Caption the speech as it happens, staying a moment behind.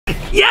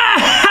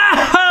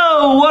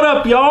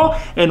up, y'all?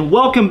 And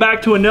welcome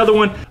back to another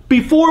one.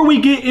 Before we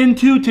get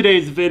into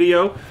today's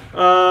video,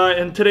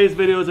 and today's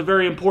video is a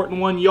very important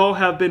one. Y'all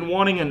have been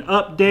wanting an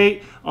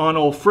update on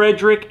old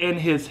Frederick and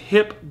his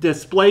hip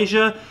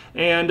dysplasia.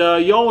 And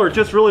y'all are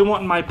just really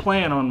wanting my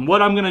plan on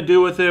what I'm gonna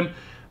do with him,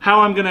 how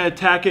I'm gonna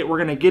attack it. We're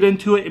gonna get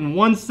into it in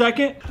 1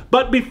 second.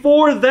 But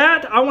before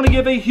that, I wanna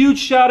give a huge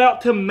shout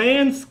out to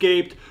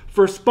Manscaped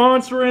for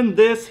sponsoring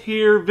this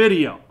here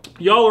video.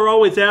 Y'all are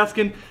always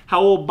asking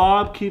how old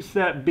Bob keeps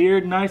that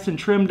beard nice and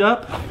trimmed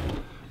up.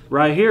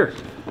 Right here.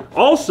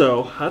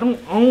 Also, I don't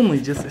only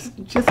it's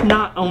just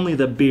not only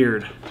the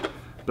beard,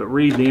 but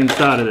read the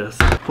inside of this.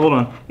 Hold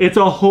on. It's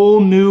a whole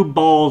new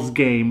balls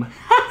game.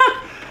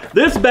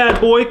 This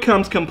bad boy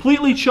comes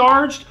completely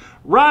charged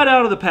right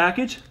out of the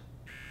package.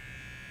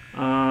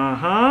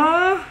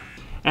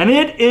 And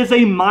it is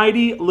a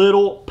mighty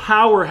little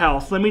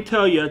powerhouse. Let me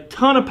tell you, a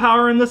ton of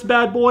power in this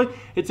bad boy.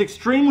 It's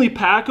extremely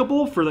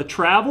packable for the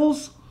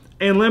travels.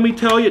 And let me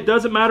tell you, it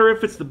doesn't matter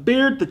if it's the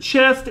beard, the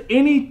chest,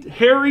 any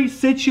hairy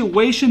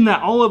situation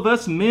that all of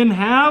us men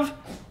have,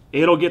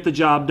 it'll get the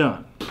job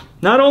done.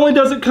 Not only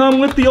does it come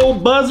with the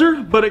old buzzer,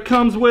 but it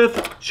comes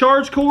with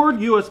charge cord,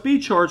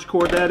 USB charge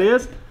cord that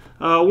is,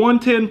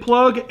 110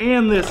 plug,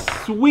 and this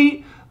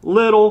sweet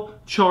little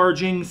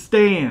charging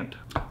stand.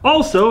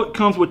 Also, it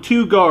comes with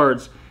two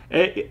guards,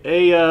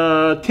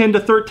 a 10 to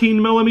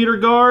 13 millimeter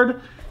guard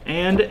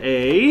and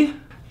a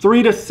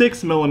 3 to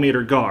 6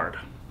 millimeter guard.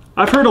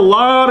 I've heard a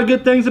lot of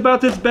good things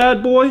about this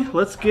bad boy.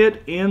 Let's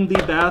get in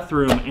the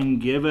bathroom and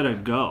give it a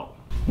go.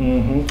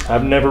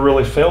 I've never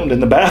really filmed in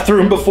the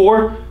bathroom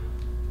before.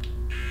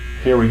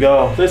 Here we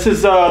go. This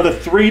is the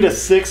 3 to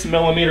 6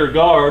 millimeter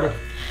guard.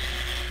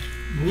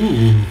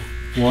 Ooh,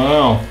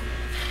 wow.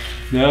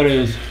 That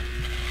is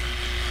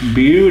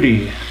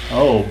beauty.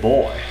 Oh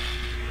boy.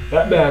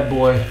 That bad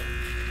boy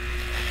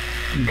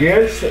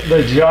gets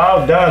the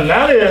job done.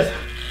 That is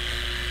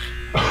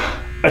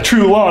a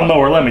true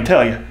lawnmower, let me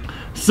tell you.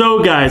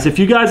 So guys, if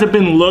you guys have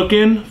been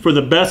looking for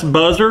the best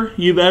buzzer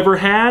you've ever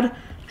had,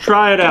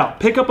 try it out.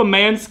 Pick up a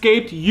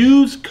Manscaped,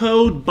 use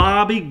code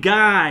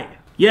BobbyGuy.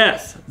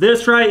 Yes,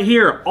 this right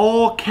here,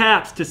 all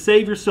caps, to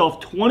save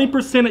yourself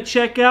 20% at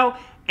checkout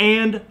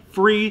and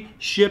free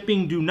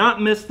shipping. Do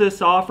not miss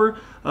this offer.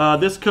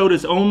 This code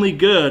is only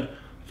good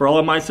for all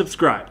of my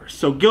subscribers.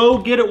 So go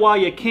get it while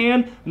you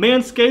can.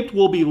 Manscaped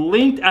will be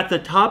linked at the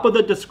top of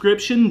the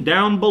description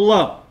down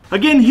below.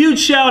 Again, huge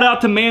shout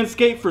out to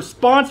Manscaped for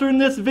sponsoring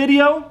this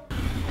video.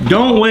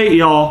 Don't wait,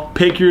 y'all.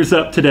 Pick yours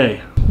up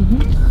today.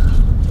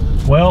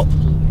 Well,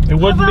 it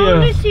wouldn't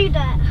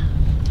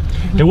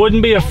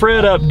be a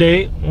Fred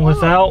update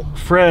without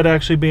Fred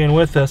actually being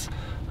with us.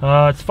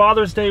 It's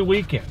Father's Day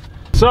weekend.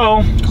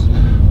 So,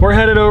 we're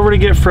headed over to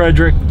get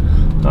Frederick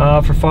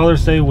for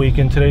Father's Day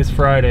weekend. Today's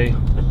Friday.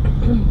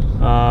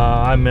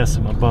 I miss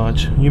him a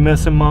bunch. You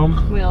miss him,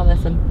 Mom? We all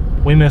miss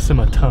him. We miss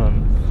him a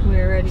ton.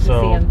 We're ready to see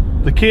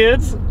him. The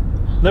kids,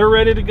 they're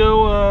ready to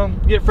go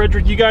get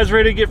Frederick. You guys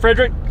ready to get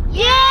Frederick?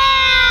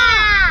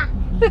 Yeah!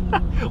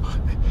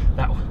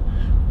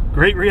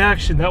 Great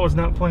reaction. That was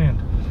not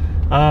planned.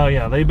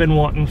 Yeah, they've been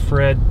wanting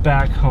Fred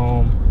back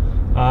home.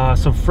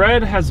 So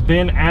Fred has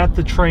been at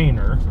the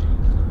trainer.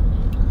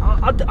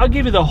 I'll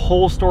give you the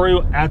whole story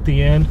at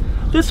the end.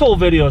 This whole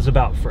video is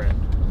about Fred.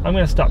 I'm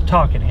gonna stop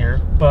talking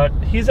here, but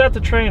he's at the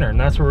trainer and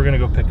that's where we're gonna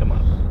go pick him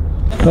up.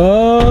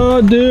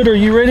 Oh, dude, are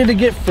you ready to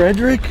get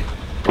Frederick?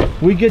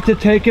 We get to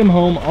take him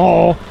home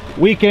all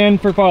weekend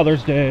for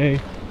Father's Day.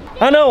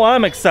 I know,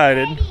 I'm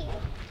excited.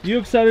 You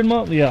excited,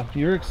 Mom? Yeah,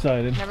 you're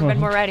excited. Never been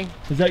more ready.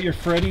 Is that your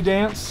Freddy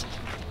dance?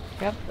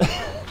 Yep.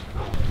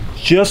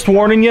 Just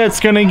warning you,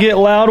 it's gonna get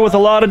loud with a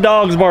lot of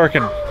dogs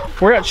barking.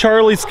 We're at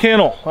Charlie's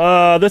kennel.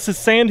 This is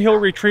Sandhill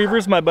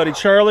Retrievers, my buddy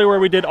Charlie, where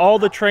we did all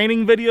the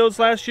training videos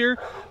last year.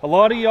 A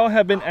lot of y'all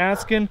have been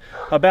asking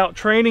about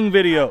training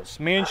videos.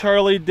 Me and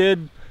Charlie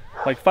did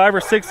like 5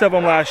 or 6 of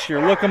them last year.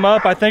 Look them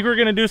up. I think we're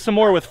gonna do some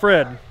more with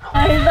Fred. Look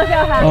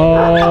how happy.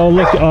 Oh,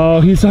 look, oh,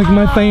 he's like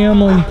my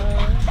family.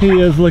 He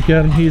is, look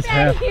at him, he's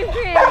happy.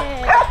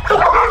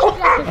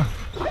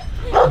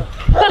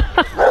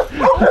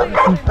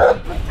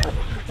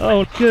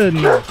 Oh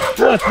goodness,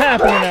 what's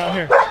happening out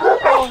here?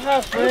 Oh,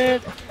 hi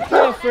Fred,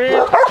 hi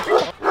Fred.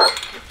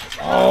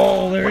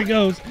 Oh, there he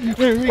goes,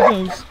 there he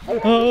goes.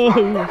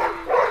 Oh,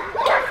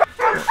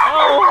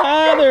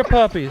 hi there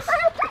puppies.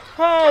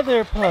 Hi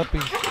there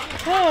puppies.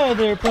 Hi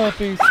there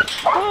puppies.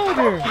 Hi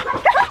there.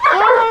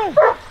 Hi.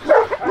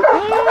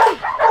 Hi.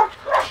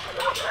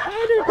 Hi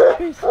there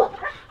puppies.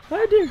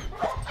 Hi there.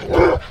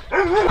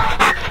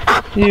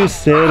 You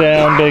sit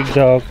down, big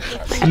dog.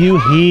 You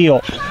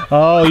heel.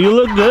 Oh, you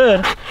look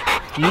good.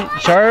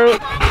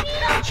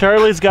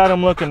 Charlie's got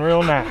him looking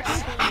real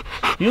nice.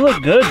 You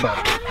look good,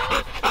 buddy.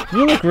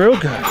 You look real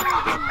good.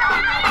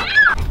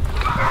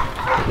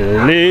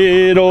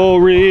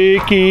 Little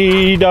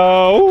Ricky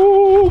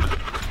dog.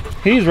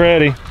 He's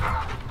ready.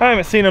 I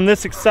haven't seen him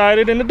this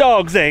excited in a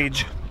dog's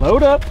age.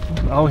 Load up.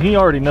 Oh, he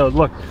already knows.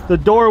 Look, the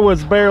door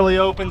was barely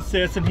open,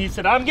 sis, and he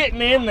said, I'm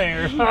getting in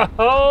there.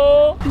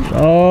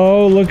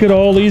 Oh, look at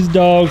all these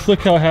dogs.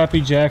 Look how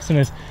happy Jackson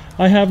is.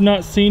 I have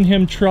not seen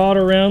him trot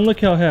around. Look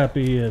how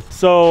happy he is.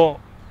 So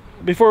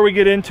before we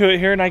get into it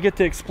here and I get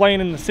to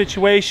explaining the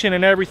situation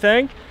and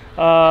everything,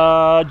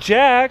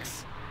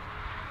 Jax,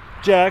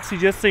 you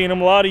just seen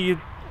him. A lot of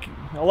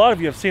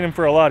you have seen him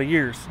for a lot of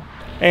years.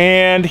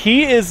 And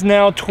he is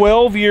now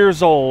 12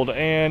 years old,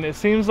 and it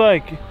seems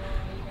like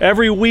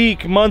every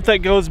week, month that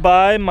goes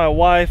by, my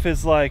wife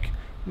is like,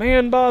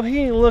 man, Bob, he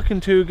ain't looking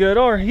too good,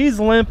 or he's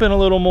limping a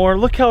little more.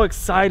 Look how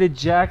excited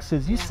Jax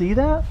is. You see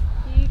that?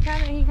 He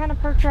kind of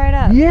perked right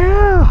up.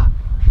 Yeah.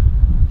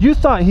 You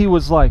thought he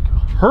was like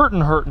hurting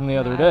the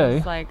other day.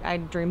 It's like I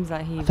had dreams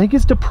that I think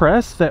he's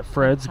depressed that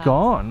Fred's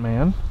gone,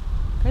 man.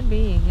 Could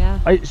be, yeah.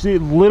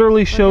 It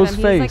literally shows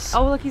face.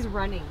 Like, oh, look, he's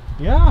running.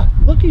 Yeah,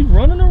 look, he's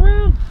running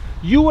around.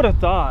 You would have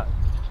thought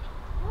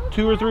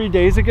 2 or 3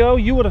 days ago,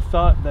 you would have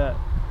thought that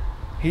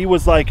he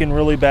was like in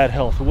really bad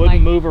health.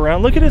 Wouldn't move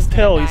around. Look at his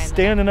tail. He's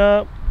standing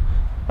up.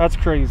 That's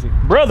crazy.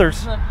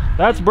 Brothers.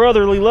 That's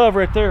brotherly love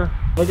right there.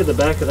 Look at the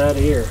back of that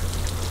ear.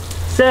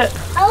 Sit.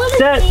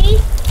 Sit.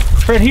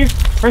 Right here.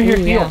 Right here.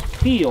 Heel.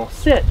 Heel.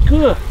 Sit.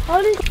 Good.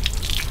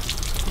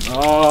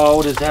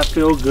 Oh, does that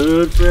feel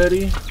good,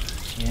 Freddie?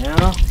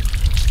 Yeah.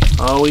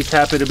 Always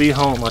happy to be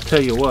home, I'll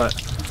tell you what.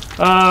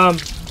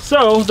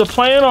 So the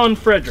plan on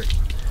Frederick.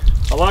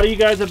 A lot of you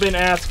guys have been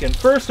asking.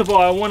 First of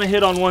all, I want to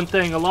hit on one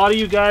thing. A lot of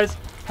you guys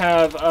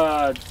have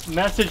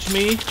messaged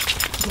me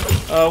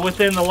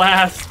within the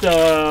last,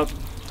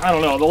 I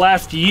don't know, the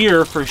last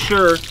year for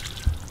sure.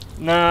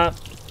 Nah,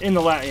 in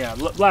the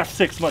last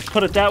 6 months,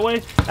 put it that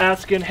way.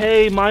 Asking,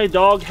 hey, my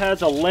dog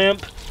has a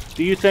limp.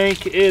 Do you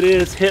think it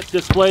is hip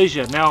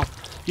dysplasia? Now,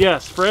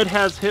 yes, Fred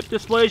has hip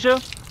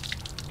dysplasia.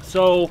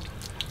 So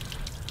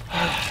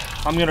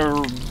I'm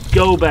gonna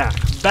go back.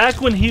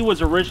 Back when he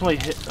was originally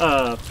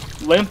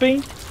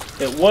limping,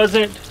 it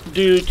wasn't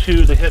due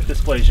to the hip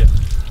dysplasia.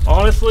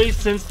 Honestly,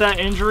 since that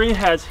injury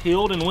has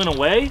healed and went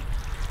away,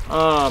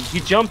 he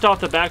jumped off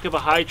the back of a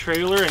high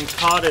trailer and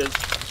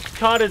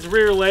caught his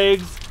rear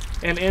legs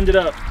and ended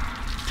up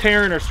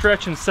tearing or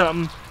stretching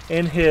something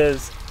in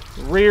his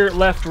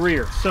left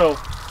rear. So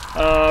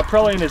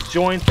probably in his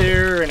joint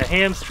there and a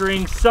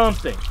hamstring,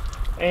 something.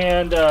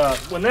 And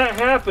when that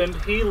happened,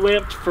 he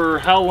limped for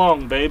how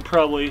long, babe?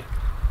 Probably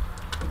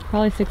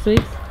 6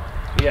 weeks.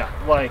 Yeah,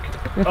 like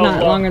if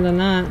not longer than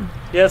that.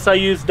 Yes, I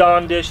use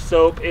Dawn dish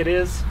soap. It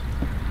is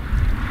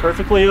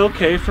perfectly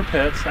okay for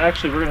pets.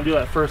 Actually, we're gonna do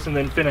that first and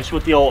then finish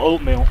with the old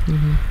oatmeal.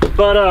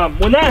 But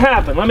when that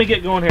happened, let me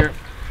get going here.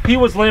 He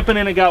was limping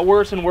and it got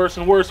worse and worse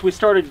and worse. We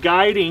started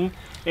guiding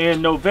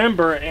in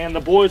November and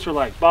the boys were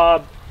like,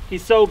 Bob,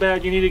 he's so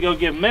bad, you need to go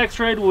get him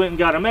x-rayed. We went and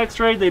got him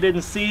x-rayed. They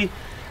didn't see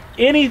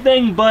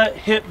anything but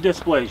hip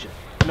dysplasia.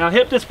 Now,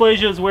 hip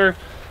dysplasia is where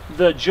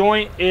the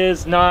joint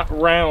is not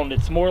round.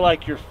 It's more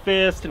like your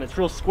fist and it's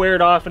real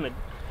squared off and it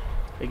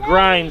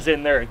grinds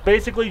in there. It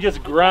basically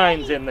just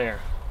grinds in there.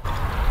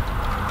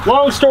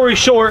 Long story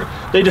short,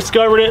 they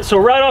discovered it. So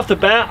right off the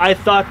bat, I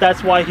thought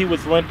that's why he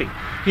was limping.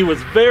 He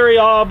was very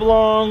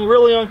oblong,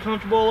 really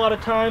uncomfortable a lot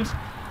of times.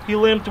 He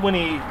limped when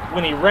he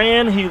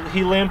ran.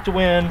 He limped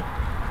when,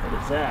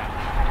 what is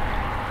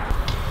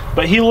that?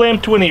 But he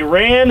limped when he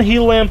ran. He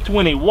limped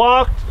when he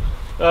walked.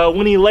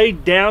 When he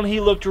laid down, he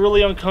looked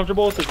really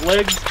uncomfortable with his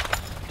legs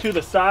to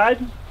the side.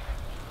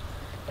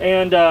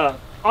 And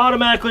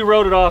automatically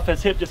wrote it off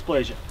as hip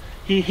dysplasia.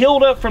 He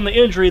healed up from the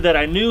injury that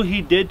I knew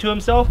he did to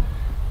himself.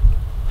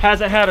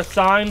 Hasn't had a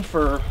sign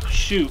for,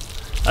 shoot,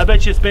 I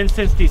bet you it's been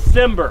since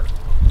December.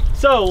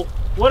 So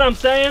what I'm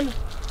saying,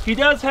 he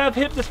does have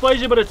hip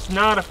dysplasia, but it's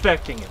not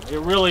affecting him. It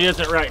really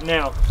isn't right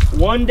now.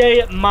 One day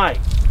it might.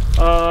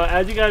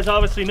 As you guys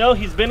obviously know,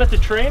 he's been at the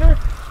trainer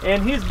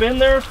and he's been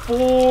there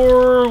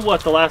for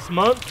what, the last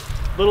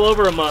month? A little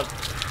over a month.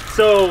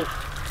 So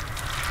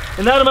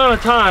in that amount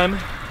of time,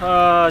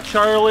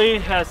 Charlie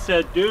has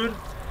said, dude,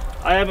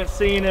 I haven't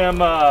seen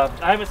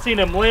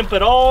him limp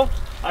at all.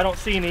 I don't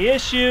see any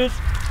issues.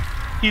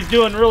 He's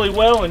doing really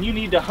well and you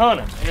need to hunt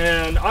him.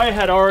 And I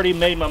had already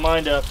made my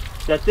mind up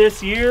that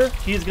this year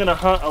he's gonna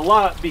hunt a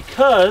lot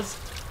because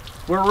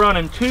we're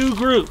running 2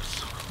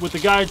 groups with the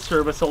guide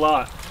service a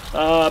lot.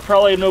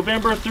 Probably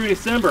November through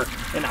December,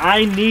 and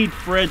I need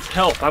Fred's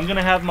help. I'm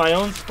gonna have my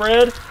own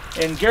spread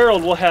and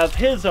Gerald will have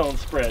his own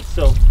spread.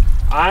 So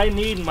I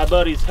need my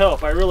buddy's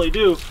help, I really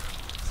do.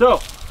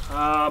 So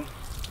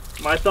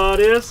my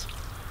thought is,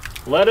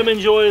 let him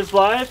enjoy his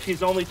life.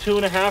 He's only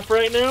 2.5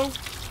 right now.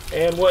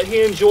 And what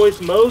he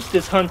enjoys most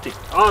is hunting,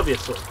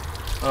 obviously.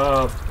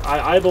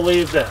 I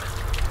believe that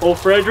old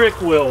Frederick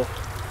will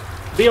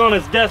be on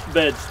his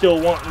deathbed still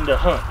wanting to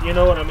hunt. You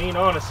know what I mean?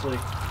 Honestly.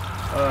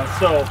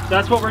 So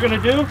that's what we're going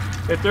to do.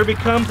 If there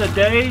becomes a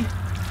day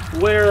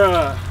where,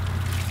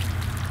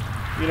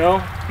 you know,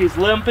 he's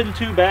limping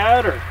too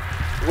bad or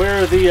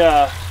where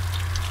the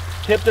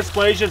hip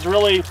dysplasia is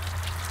really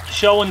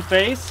showing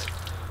face,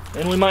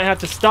 then we might have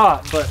to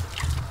stop. But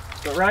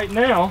right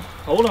now,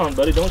 hold on,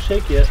 buddy, don't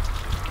shake yet.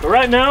 But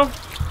right now,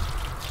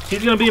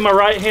 he's gonna be my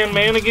right-hand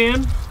man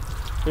again.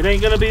 It ain't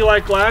gonna be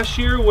like last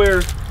year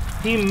where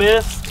he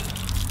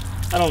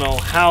missed, I don't know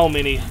how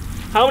many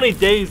How many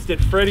days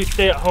did Freddie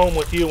stay at home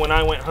with you when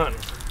I went hunting?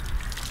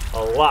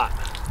 A lot.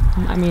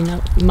 I mean,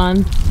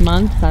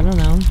 months, I don't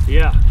know.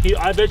 Yeah,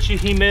 I bet you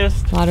he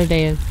missed a lot of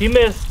days. He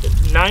missed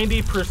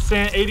 90%,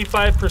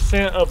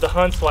 85% of the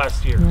hunts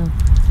last year. Yeah.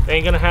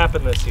 Ain't gonna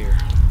happen this year.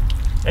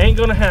 Ain't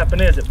gonna happen,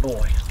 is it,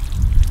 boy?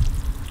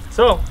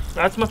 So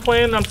that's my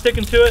plan. I'm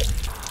sticking to it.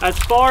 As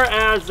far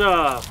as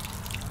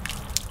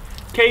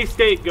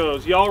K-State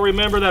goes, y'all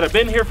remember that I've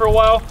been here for a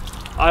while.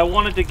 I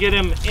wanted to get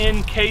him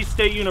in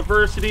K-State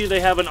University. They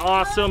have an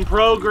awesome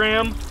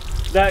program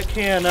that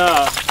can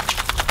oh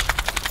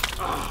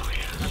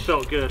yeah, that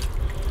felt good.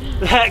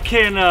 That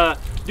can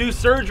do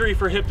surgery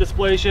for hip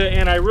dysplasia,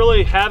 and I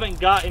really haven't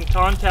got in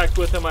contact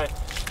with him. I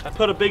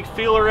put a big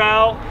feeler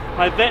out.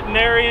 My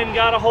veterinarian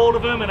got a hold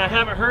of him, and I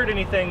haven't heard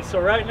anything. So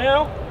right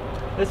now,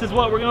 this is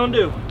what we're gonna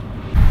do.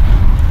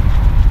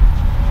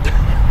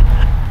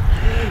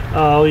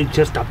 Oh, he's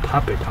just a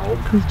puppy dog.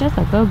 He's just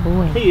a good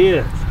boy. He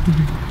is.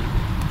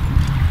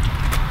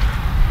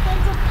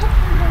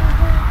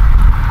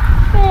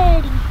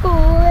 Pretty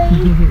boy.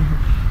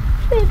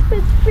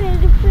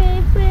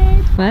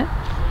 What?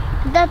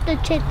 That's the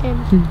chicken.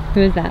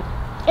 Who is that?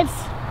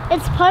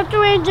 It's Park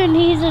Ranger and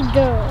he's a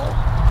girl.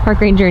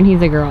 Park Ranger and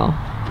he's a girl.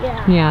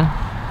 Yeah.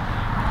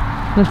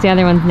 Yeah. What's the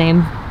other one's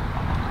name?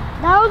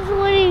 That one's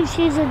Winnie,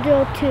 she's a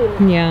girl too.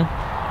 Yeah.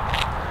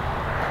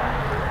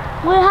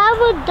 We have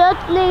a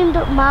duck named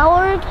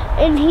Mallard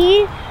and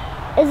he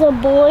is a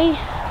boy.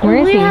 Where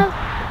is he?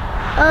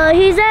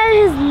 He's at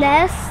his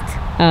nest.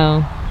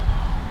 Oh.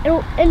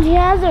 And he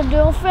has a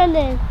girlfriend,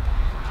 and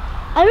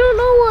I don't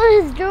know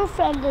what his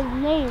girlfriend is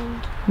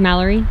named.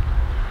 Mallory?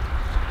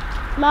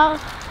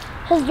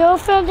 His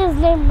girlfriend is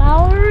named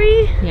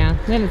Mallory. Yeah,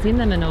 we haven't seen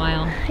them in a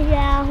while.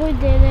 Yeah, we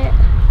did it.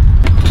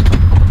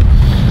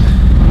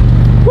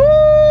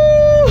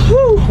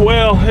 Woo-hoo.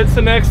 Well, it's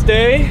the next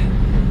day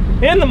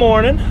in the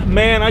morning.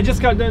 Man, I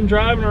just got done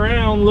driving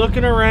around,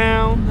 looking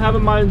around,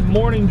 having my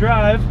morning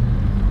drive,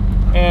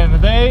 and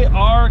they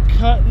are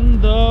cutting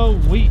the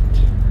wheat.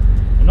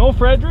 And old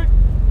Frederick,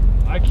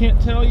 I can't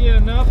tell you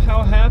enough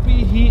how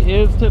happy he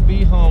is to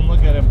be home. Look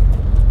at him.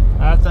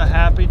 That's a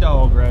happy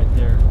dog right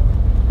there.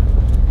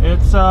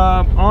 It's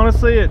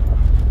honestly,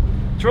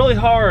 it's really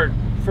hard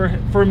for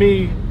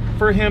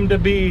him to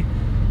be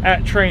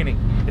at training,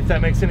 if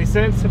that makes any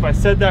sense, if I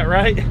said that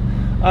right.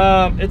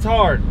 It's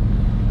hard.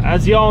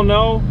 As y'all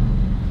know,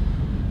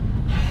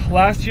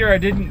 last year I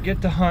didn't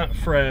get to hunt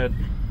Fred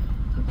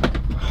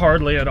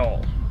hardly at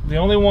all. The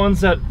only ones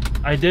that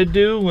I did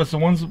do was the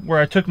ones where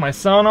I took my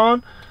son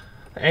on.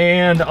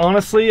 And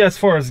honestly, as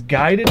far as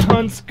guided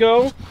hunts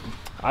go,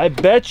 I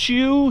bet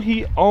you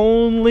he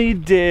only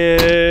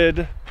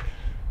did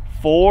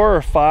 4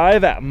 or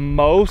 5 at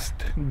most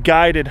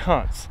guided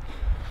hunts.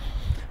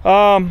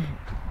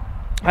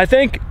 I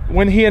think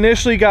when he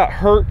initially got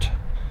hurt,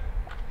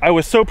 I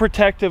was so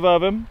protective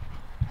of him.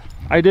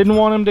 I didn't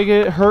want him to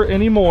get hurt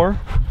anymore,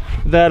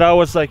 that I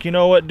was like, you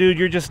know what, dude,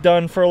 you're just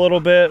done for a little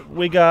bit.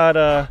 We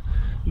got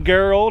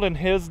Gerald and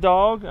his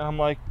dog. I'm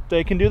like,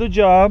 they can do the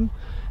job.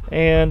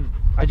 And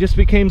I just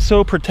became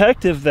so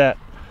protective that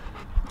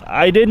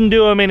I didn't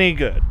do him any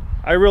good.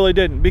 I really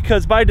didn't,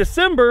 because by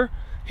December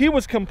he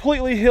was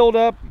completely healed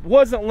up,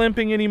 wasn't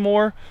limping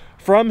anymore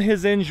from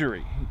his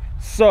injury.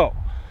 So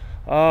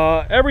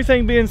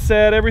everything being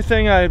said,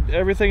 everything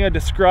I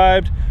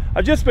described,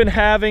 I've just been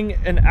having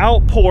an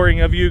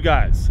outpouring of you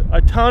guys,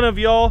 a ton of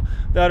y'all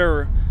that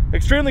are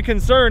extremely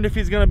concerned if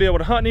he's going to be able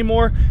to hunt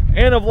anymore,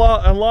 and a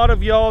lot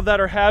of y'all that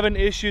are having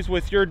issues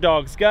with your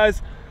dogs.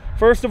 Guys,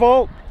 first of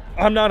all,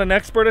 I'm not an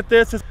expert at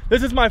this.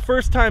 This is my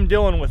first time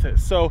dealing with it,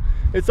 so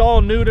it's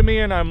all new to me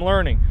and I'm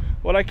learning.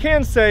 What I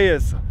can say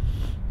is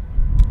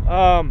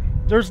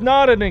there's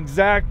not an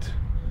exact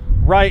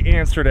right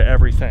answer to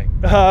everything.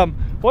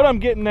 What I'm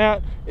getting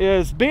at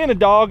is, being a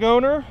dog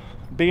owner,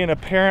 being a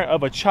parent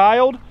of a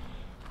child,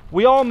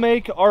 we all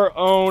make our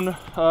own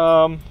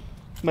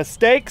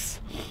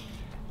mistakes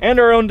and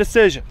our own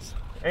decisions.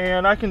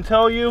 And I can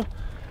tell you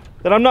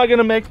that I'm not going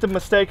to make the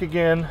mistake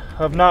again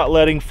of not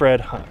letting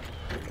Fred hunt.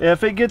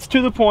 If it gets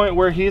to the point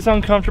where he's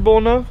uncomfortable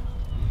enough,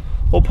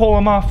 we'll pull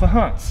him off the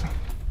hunts.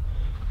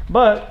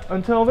 But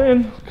until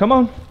then, come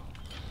on.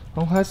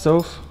 Oh, hi,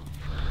 Soph.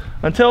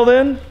 Until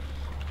then,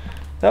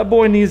 that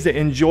boy needs to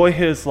enjoy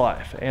his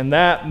life, and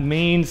that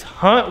means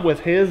hunt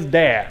with his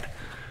dad.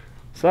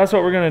 So that's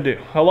what we're gonna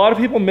do. A lot of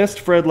people missed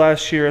Fred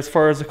last year as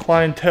far as the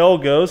clientele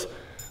goes.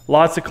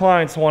 Lots of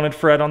clients wanted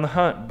Fred on the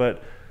hunt,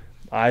 but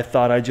I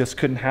thought I just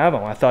couldn't have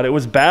him. I thought it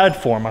was bad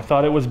for him. I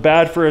thought it was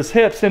bad for his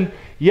hips. And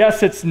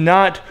yes, it's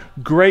not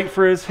great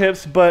for his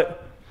hips,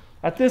 but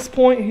at this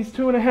point, he's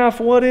 2.5.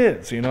 What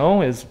is, you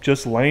know? Is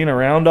just laying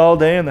around all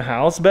day in the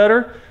house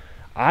better?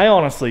 I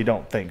honestly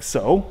don't think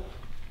so.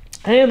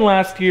 And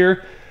last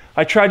year,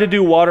 I tried to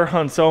do water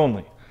hunts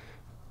only.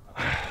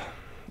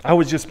 I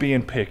was just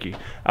being picky.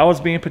 I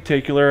was being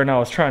particular, and I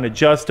was trying to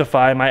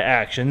justify my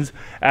actions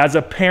as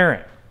a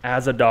parent,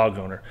 as a dog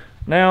owner.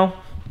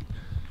 Now,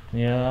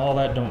 yeah, all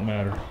that don't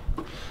matter.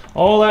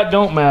 All that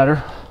don't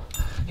matter.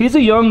 He's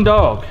a young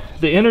dog.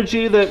 The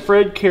energy that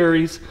Fred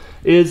carries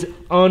is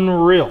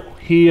unreal.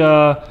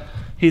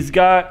 He's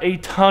got a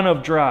ton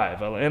of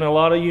drive, and a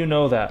lot of you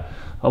know that.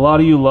 A lot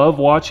of you love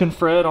watching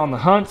Fred on the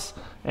hunts,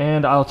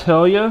 and I'll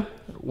tell you,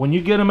 when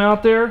you get him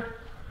out there,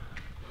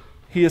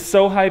 he is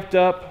so hyped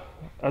up.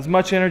 As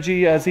much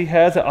energy as he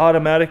has, it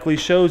automatically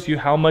shows you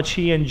how much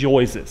he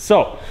enjoys it.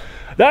 So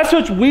that's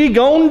what we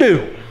gonna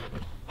do.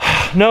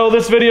 No,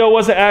 this video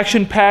wasn't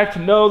action-packed.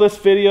 No, this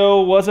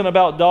video wasn't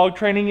about dog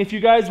training. If you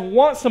guys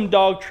want some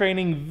dog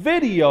training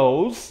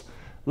videos,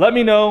 let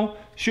me know.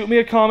 Shoot me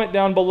a comment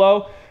down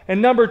below. And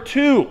number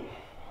 2,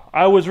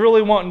 I was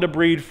really wanting to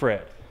breed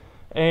Fred.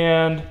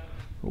 And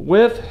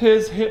with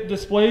his hip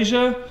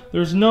dysplasia,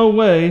 there's no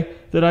way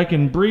that I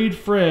can breed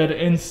Fred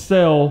and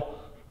sell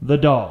the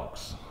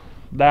dogs.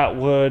 That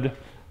would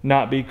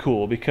not be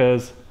cool,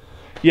 because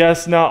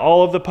yes, not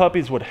all of the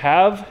puppies would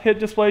have hip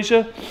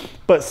dysplasia,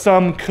 but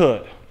some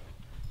could.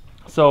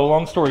 So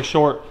long story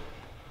short,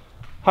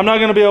 I'm not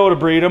gonna be able to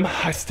breed them.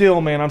 I'm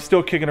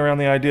still kicking around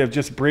the idea of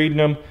just breeding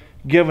them,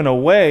 giving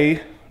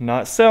away,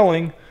 not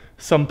selling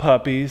some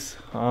puppies,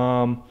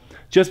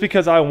 just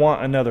because I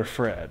want another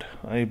Fred.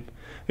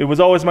 It was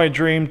always my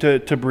dream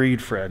to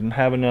breed Fred and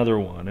have another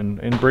one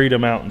and breed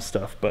him out and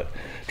stuff. But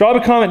drop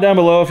a comment down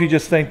below if you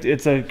just think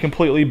it's a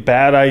completely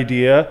bad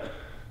idea,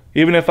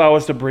 even if I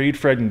was to breed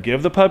Fred and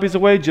give the puppies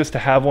away, just to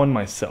have one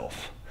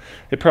myself.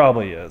 It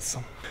probably is.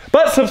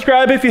 But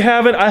subscribe if you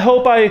haven't. I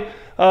hope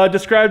I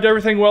described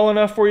everything well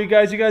enough for you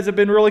guys. You guys have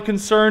been really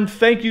concerned.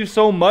 Thank you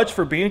so much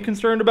for being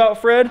concerned about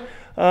Fred.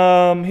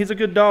 He's a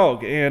good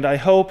dog, and I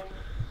hope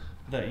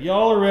that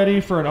y'all are ready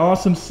for an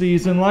awesome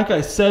season. Like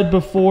I said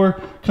before,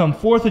 come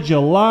 4th of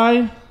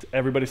July,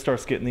 everybody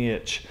starts getting the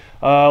itch.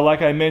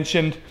 Like I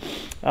mentioned,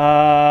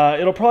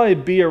 it'll probably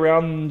be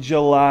around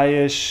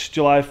July-ish,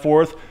 July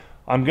 4th.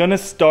 I'm gonna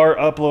start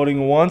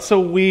uploading once a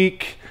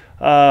week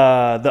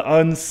the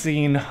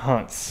unseen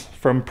hunts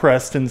from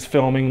Preston's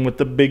filming with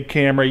the big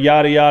camera,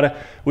 yada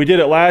yada. We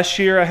did it last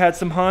year. I had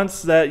some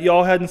hunts that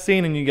y'all hadn't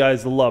seen and you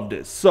guys loved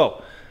it.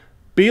 So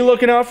be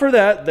looking out for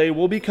that. They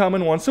will be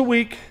coming once a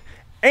week.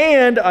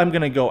 And I'm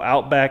gonna go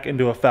out back and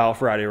do a Foul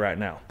Friday right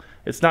now.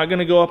 It's not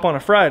gonna go up on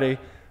a Friday,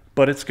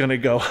 but it's gonna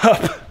go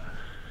up.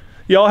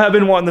 Y'all have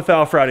been wanting the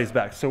Foul Fridays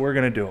back, so we're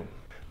gonna do them.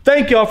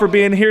 Thank y'all for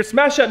being here.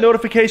 Smash that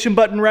notification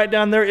button right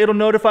down there. It'll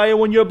notify you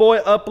when your boy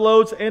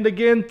uploads. And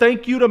again,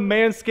 thank you to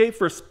Manscaped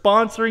for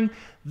sponsoring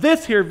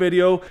this here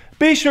video.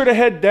 Be sure to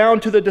head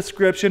down to the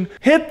description,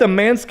 hit the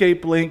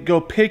Manscaped link,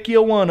 go pick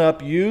you one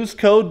up. Use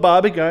code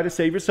BobbyGuy to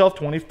save yourself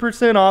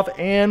 20% off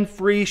and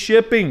free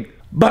shipping.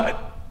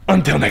 But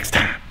until next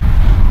time.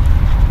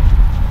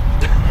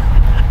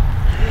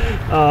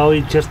 Oh,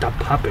 he's just a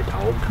puppy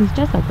dog. He's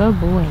just a good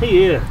boy.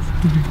 He is.